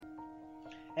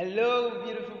Hello,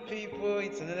 beautiful people.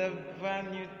 It's another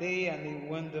brand new day and a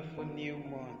wonderful new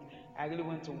month. I really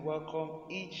want to welcome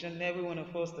each and every one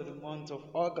of us to the month of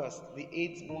August, the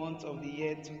 8th month of the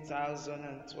year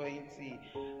 2020.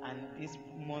 And this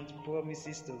month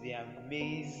promises to be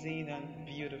amazing and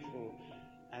beautiful.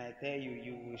 And I tell you,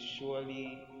 you will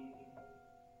surely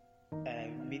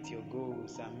meet your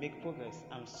goals and make progress.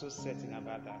 I'm so certain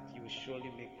about that. You will surely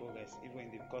make progress even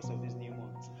in the course of this new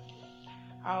month.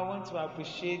 I want to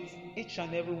appreciate each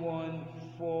and everyone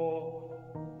for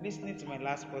listening to my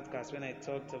last podcast when I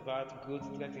talked about growth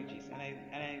strategies, and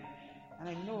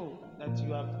I know that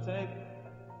you have started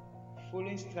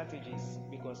following strategies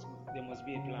because there must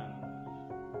be a plan.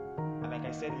 And like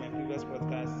I said in my previous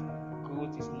podcast,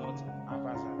 growth is not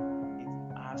haphazard. It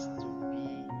has to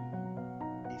be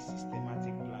a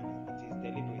systematic planning. It is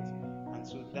deliberate, and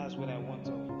so that's what I want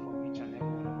from each and every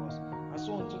one of us. And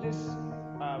so on today's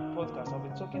podcast, I'll be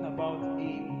talking about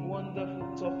a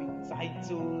wonderful topic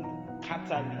titled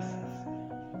Catalyst.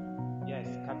 Yes,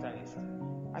 catalyst.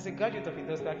 As a graduate of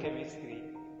industrial chemistry,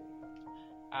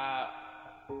 I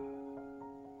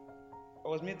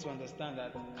was made to understand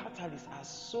that catalysts are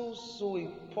so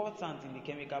important in the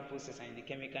chemical process and in the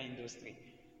chemical industry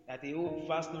that a whole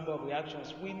vast number of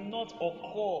reactions will not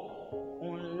occur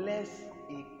unless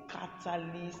a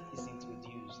catalyst is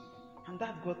introduced. And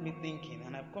that got me thinking,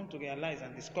 and I've come to realize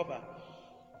and discover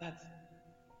that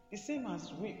the same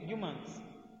as we humans,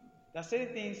 there are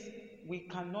certain things we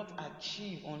cannot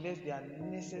achieve unless there are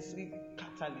necessary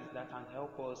catalysts that can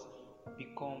help us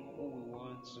become who we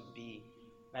want to be.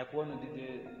 Like one of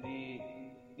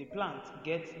the plant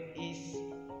gets its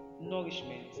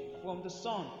nourishment from the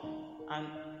sun, and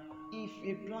if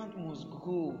a plant must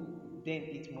grow, then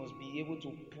it must be able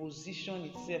to position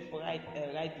itself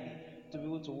rightly to be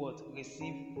able to what?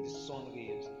 Receive the sun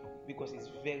rays, because it's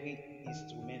very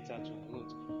instrumental to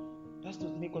growth. That's to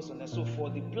make us understand. So for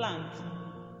the plant,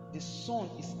 the sun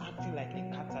is acting like a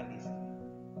catalyst.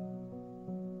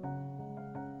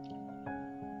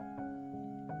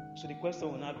 So the question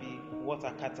will now be, what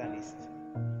are catalysts?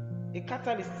 A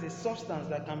catalyst is a substance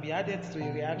that can be added to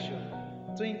a reaction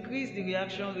to increase the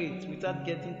reaction rate without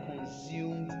getting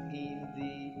consumed in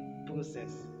the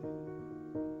process.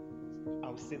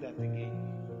 I'll say that again.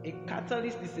 A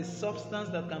catalyst is a substance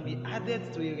that can be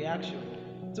added to a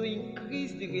reaction to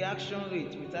increase the reaction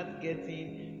rate without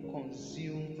getting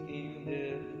consumed in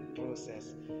the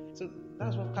process. So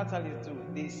that's what catalysts do.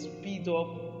 They speed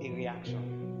up a reaction.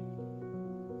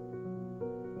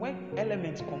 When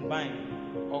elements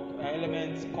combine or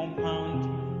elements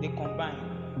compound, they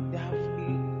combine. They have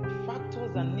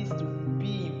factors that needs to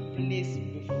be in place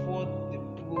before the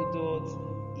product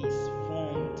is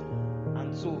formed.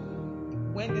 And so,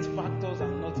 when these factors are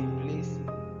not in place,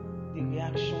 the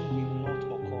reaction will not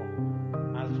occur.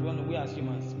 As we as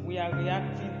humans, we are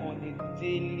reacting on a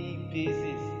daily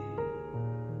basis.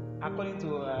 According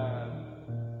to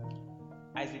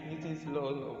Isaac Newton's law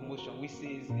of motion, which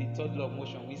says, the third law of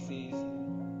motion, which says,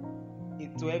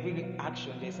 to every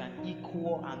action there's an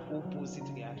equal and opposite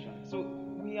reaction. So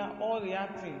we are all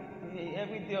reacting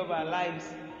every day of our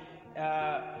lives.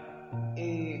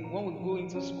 When we go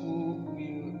into school,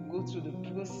 we go through the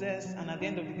process, and at the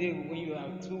end of the day, when you are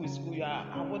through with school, you are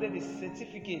awarded a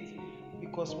certificate.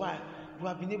 Because why? You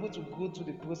have been able to go through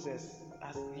the process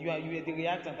as you are the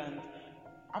reactant, and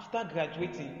after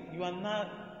graduating, you are now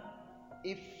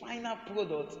a final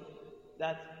product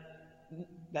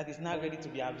that is now ready to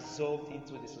be absorbed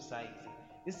into the society.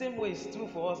 The same way is true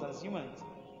for us as humans.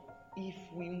 If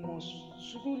we must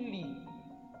truly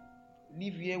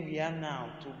live where we are now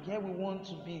to where we want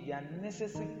to be, there are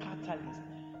necessary catalysts,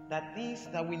 that things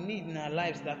that we need in our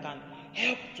lives that can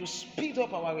help to speed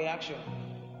up our reaction.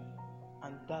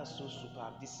 And that's so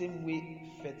superb. The same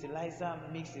way fertilizer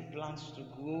makes a plant to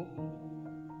grow,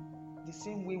 the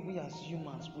same way we as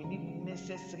humans, we need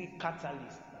necessary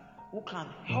catalysts who can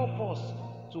help us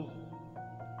to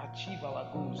achieve our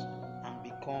goals and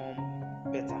become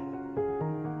better.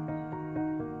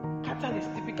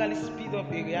 Catalysts typically speed up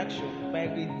a reaction by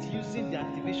reducing the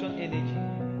activation energy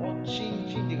or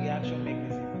changing the reaction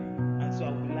mechanism. And so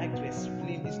I would like to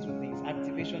explain these two things: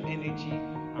 activation energy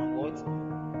and what?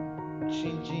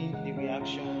 Changing the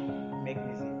reaction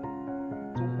mechanism.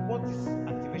 So what is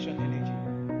activation energy?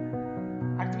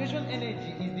 Activation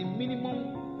energy is the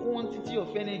minimum quantity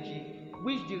of energy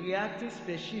which the reacting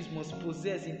species must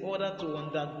possess in order to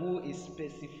undergo a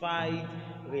specified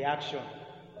reaction.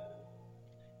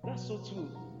 That's so true.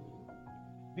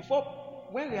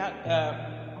 When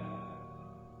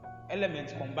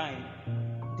elements combine,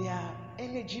 their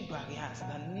energy barriers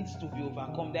that needs to be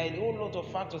overcome. There are a whole lot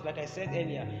of factors, like I said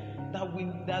earlier,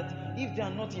 that if they are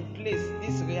not in place,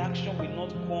 this reaction will not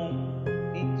come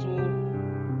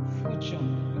into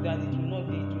fruition. That the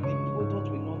product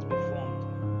will not be formed.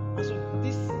 And so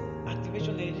this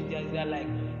activation energy, they are like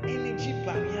energy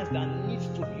barriers that needs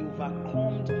to be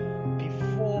overcome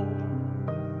before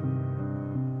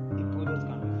the product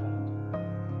can be formed.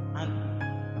 And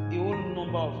a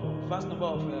whole vast number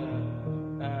of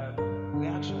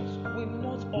reactions will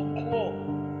not occur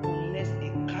unless a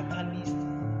catalyst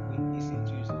is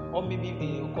introduced, or maybe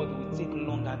they occur will take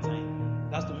longer time.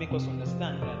 That's to make us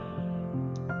understand that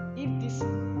if this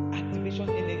activation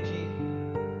energy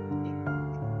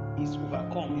is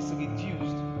overcome, is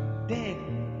reduced, then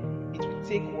it will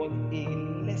take a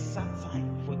lesser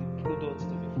time for the product to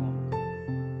be formed.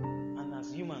 And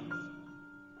as humans,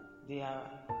 there are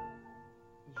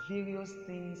various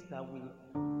things that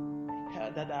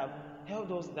have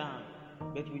held us down,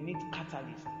 but we need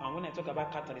catalysts. And when I talk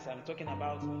about catalysts, I'm talking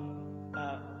about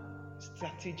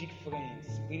strategic friends,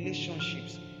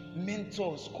 relationships,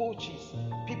 mentors, coaches,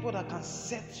 people that can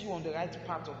set you on the right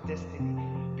path of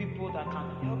destiny, people that can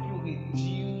help you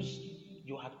reduce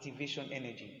your activation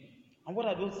energy. And what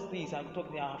are those things? I'm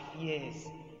talking about our fears,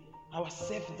 our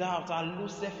self-doubt, our low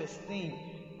self-esteem,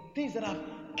 things that have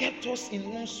kept us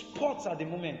in one spot at the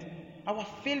moment, our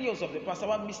failures of the past,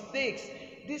 our mistakes.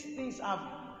 These things have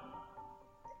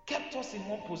kept us in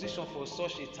one position for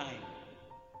such a time.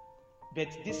 But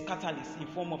this catalyst, in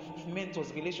form of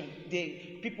mentors, relations,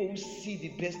 people who see the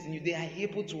best in you, they are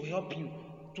able to help you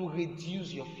to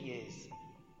reduce your fears,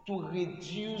 to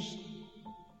reduce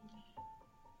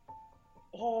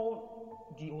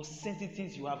all the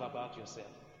uncertainties you have about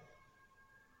yourself.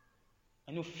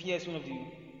 I know fear is one of the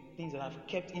things that have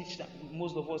kept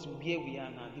most of us where we are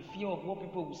now. The fear of what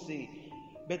people will say.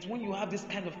 But when you have this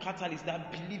kind of catalyst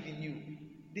that believe in you,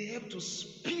 they help to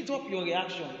speed up your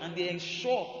reaction, and they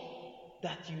ensure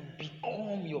that you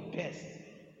become your best.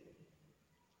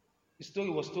 The story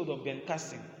was told of Ben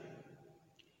Carson.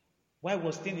 While he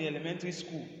was still in elementary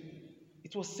school,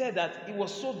 it was said that he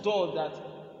was so dull that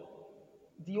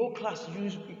the whole class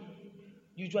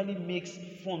usually makes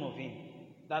fun of him.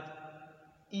 That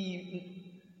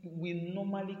he will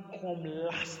normally come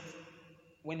last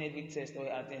when every test or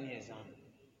at any exam.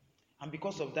 And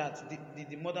because of that,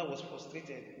 the mother was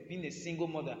frustrated, being a single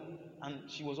mother, and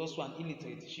she was also an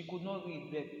illiterate. She could not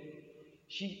read, but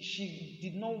she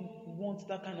did not want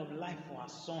that kind of life for her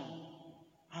son.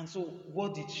 And so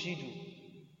what did she do?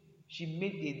 She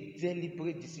made a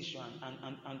deliberate decision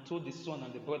and told the son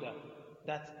and the brother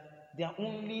that they are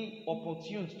only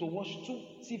opportune to watch 2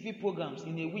 TV programs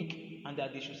in a week, and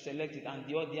that they should select it, and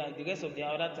the rest of their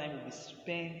other time will be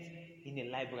spent in a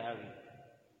library.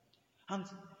 And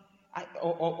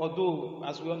although,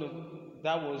 as we all know,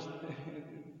 that was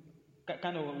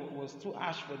kind of was too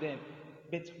harsh for them,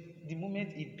 but the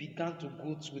moment he began to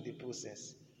go through the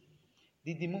process,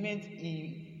 the moment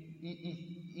he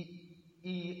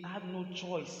had no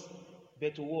choice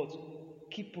but to what?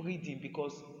 Keep reading,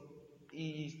 because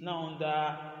he is now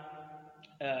under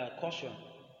caution.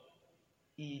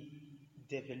 He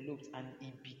developed and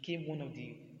he became one of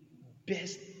the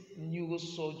best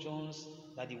neurosurgeons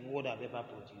that the world have ever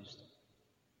produced.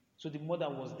 So the mother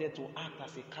was there to act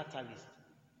as a catalyst.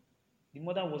 The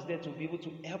mother was there to be able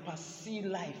to help her see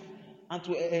life and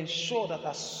to ensure that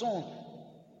her son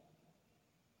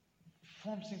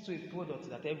forms into a product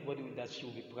that she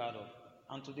will be proud of.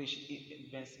 And today,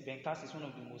 Ben Carson is one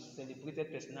of the most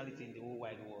celebrated personalities in the whole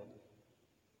wide world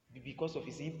because of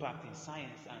his impact in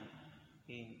science and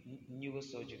in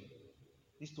neurosurgery.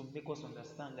 This to make us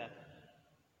understand that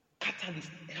catalysts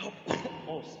help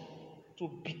us to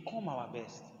become our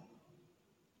best,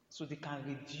 so they can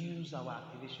reduce our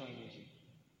activation energy.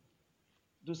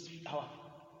 Our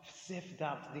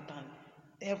self-doubt, they can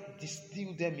help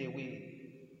distill them away.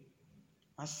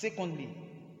 And secondly,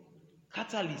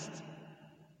 catalysts,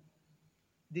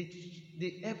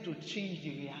 they help to change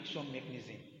the reaction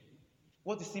mechanism.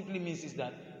 What it simply means is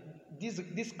that these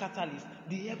catalysts,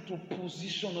 they help to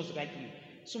position us rightly.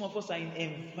 Some of us are in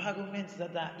environments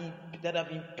that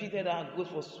have impeded our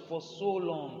growth for so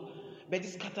long. But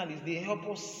these catalysts, they help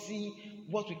us see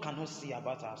what we cannot see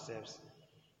about ourselves.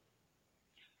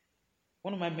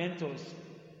 One of my mentors,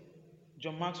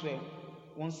 John Maxwell,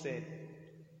 once said,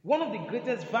 one of the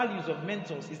greatest values of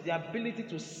mentors is the ability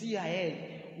to see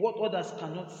ahead what others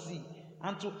cannot see,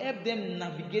 and to help them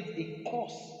navigate a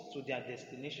course to their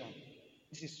destination.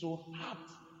 This is so apt.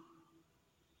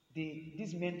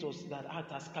 these mentors that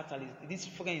act as catalysts, these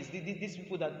friends, these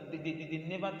people that they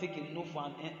never take a no for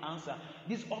an answer,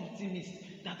 these optimists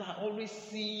that are always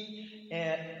seeing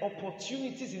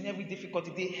opportunities in every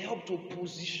difficulty, they help to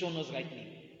position us rightly.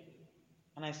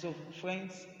 And I say,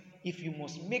 friends, if you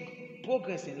must make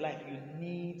progress in life, you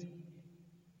need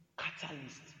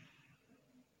catalysts.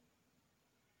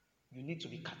 You need to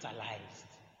be catalyzed.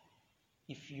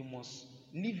 If you must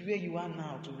live where you are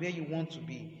now to where you want to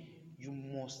be, you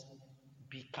must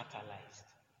be catalyzed.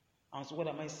 And so what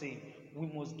am I saying? We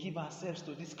must give ourselves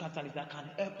to this catalyst that can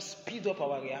help speed up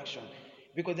our reaction.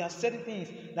 Because there are certain things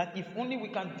that if only we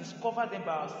can discover them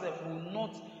by ourselves,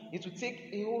 it will take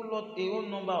a whole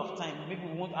number of time. Maybe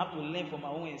we won't have to learn from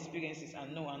our own experiences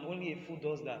and only a fool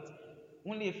does that.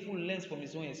 Only a fool learns from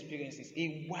his own experiences.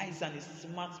 A wise and a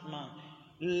smart man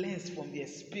learns from the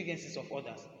experiences of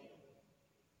others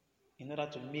in order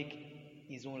to make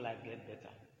his own life get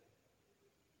better.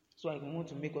 So I want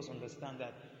to make us understand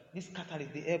that these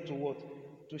catalysts, they help to what?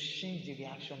 To change the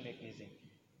reaction mechanism.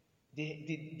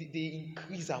 They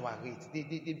increase our rate.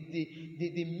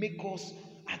 They make us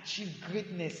achieve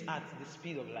greatness at the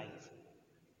speed of light.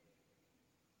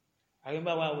 I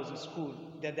remember when I was in school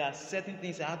that there are certain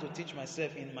things I had to teach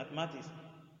myself in mathematics,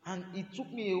 and it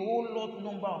took me a whole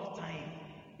number of time.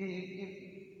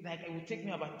 It would take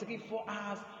me about 3-4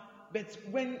 hours. But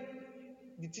when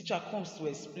the teacher comes to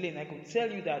explain, I could tell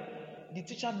you that the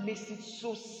teacher makes it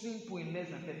so simple in less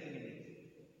than 30 minutes.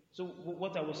 So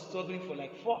what I was struggling for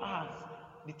like 4 hours,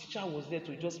 the teacher was there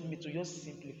to just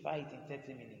simplify it in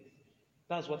 30 minutes.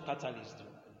 That's what catalysts do.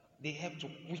 They help to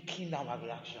quicken our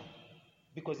reaction.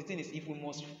 Because the thing is, if we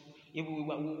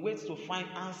wait to find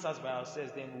answers by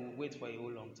ourselves, then we will wait for a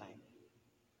whole long time.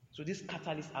 So these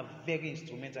catalysts are very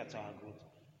instrumental to our growth.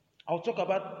 I'll talk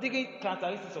about 3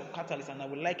 characteristics of catalysts, and I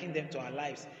will liken them to our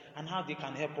lives and how they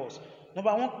can help us.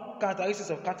 Number 1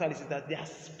 characteristic of catalysts is that they are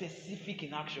specific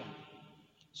in action.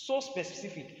 So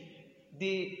specific,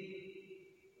 they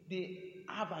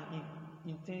have an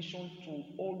intention to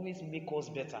always make us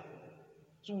better.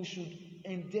 So we should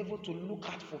endeavor to look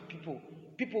out for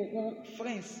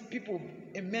friends,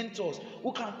 mentors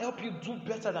who can help you do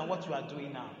better than what you are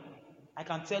doing now. I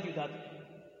can tell you that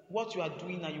what you are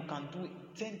doing now, you can do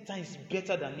 10 times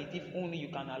better than it if only you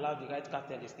can allow the right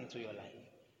catalyst into your life.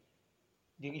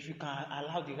 If you can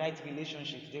allow the right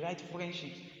relationships, the right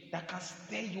friendships that can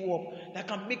stir you up, that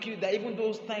can make you, that even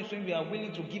those times when we are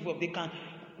willing to give up, they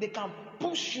can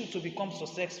push you to become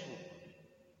successful.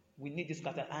 We need this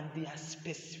catalyst, and they are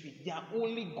specific. Their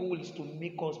only goal is to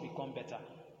make us become better.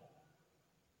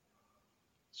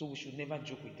 So we should never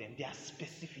joke with them. They are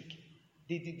specific.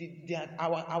 They are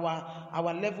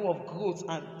our level of growth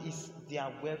and is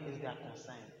their wealth is their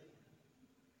concern.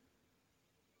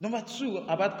 Number 2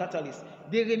 about catalysts,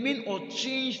 they remain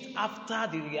unchanged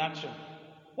after the reaction.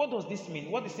 What does this mean?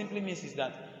 What it simply means is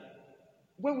that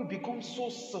when we become so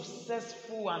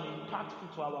successful and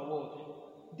impactful to our world,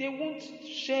 they won't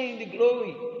share in the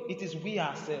glory. It is we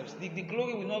ourselves. The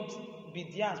glory will not be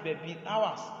theirs, but be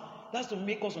ours. That's to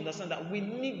make us understand that we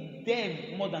need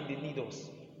them more than they need us.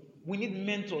 We need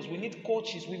mentors, we need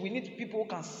coaches, we need people who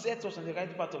can set us on the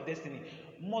right path of destiny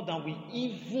more than we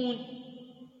even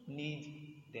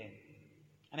need them.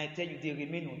 And I tell you, they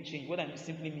remain unchanged. What I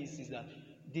simply means is that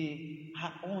they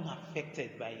are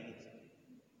unaffected by it.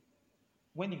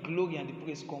 When the glory and the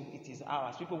praise come, it is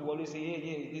ours. People will always say,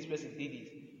 hey, this person did it.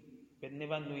 But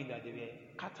never knowing that they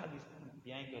were catalysts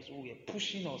behind us, who were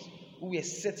pushing us, who were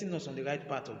setting us on the right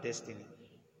path of destiny.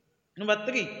 Number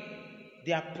 3,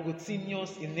 they are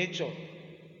proteinous in nature.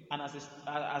 And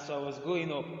as I was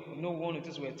growing up, one of the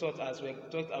things we were taught as we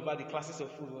talked about the classes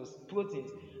of food was proteins.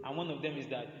 And one of them is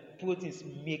that proteins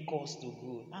make us to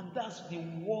grow. And that's the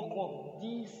work of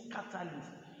these catalysts,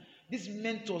 these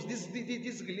mentors,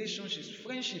 these relationships,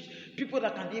 friendships, people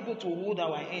that can be able to hold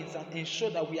our hands and ensure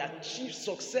that we achieve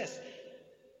success.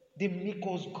 They make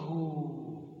us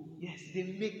grow. Yes, they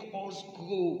make us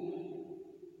grow.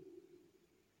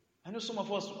 I know some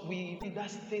of us, we in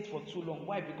that state for too long.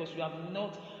 Why? Because we have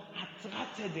not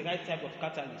attracted the right type of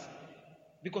catalyst.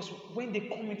 Because when they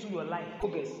come into your life,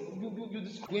 progress, you're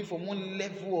just going from one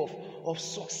level of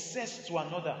success to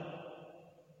another.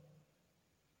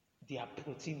 They are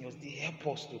proteinous. They help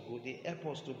us to grow. They help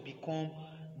us to become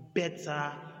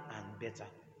better and better.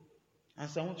 And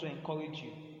so I want to encourage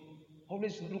you.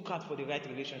 Always look out for the right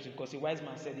relationship, because a wise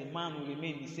man said a man will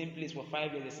remain in the same place for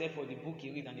 5 years except for the book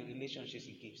he reads and the relationships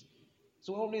he keeps.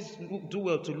 So always do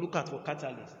well to look out for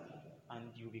catalysts, and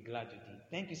you'll be glad you did.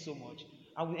 Thank you so much.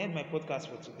 I will end my podcast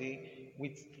for today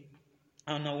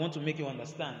and I want to make you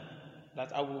understand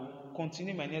that I will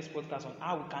continue my next podcast on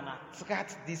how we can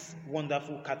attract this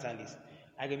wonderful catalyst.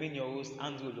 I remain your host,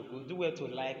 Andrew Oloko. Do well to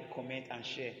like, comment, and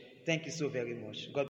share. Thank you so very much. God